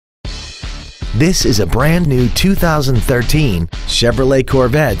This is a brand new 2013 Chevrolet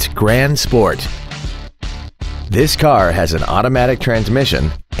Corvette Grand Sport. This car has an automatic transmission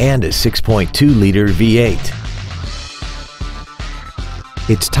and a 6.2-liter V8.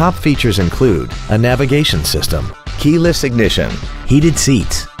 Its top features include a navigation system, keyless ignition, heated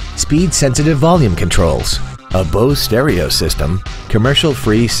seats, speed-sensitive volume controls, a Bose stereo system,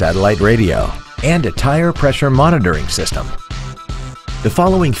 commercial-free satellite radio, and a tire pressure monitoring system. The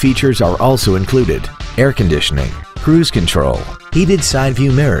following features are also included: air conditioning, cruise control, heated side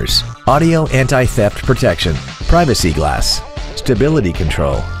view mirrors, audio anti-theft protection, privacy glass, stability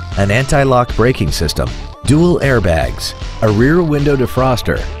control, an anti-lock braking system, dual airbags, a rear window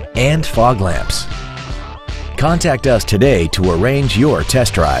defroster, and fog lamps. Contact us today to arrange your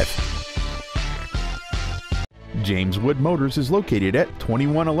test drive. James Wood Motors is located at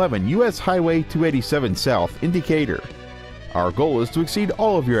 2111 US Highway 287 South in Decatur. Our goal is to exceed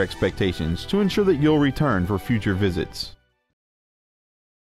all of your expectations to ensure that you'll return for future visits.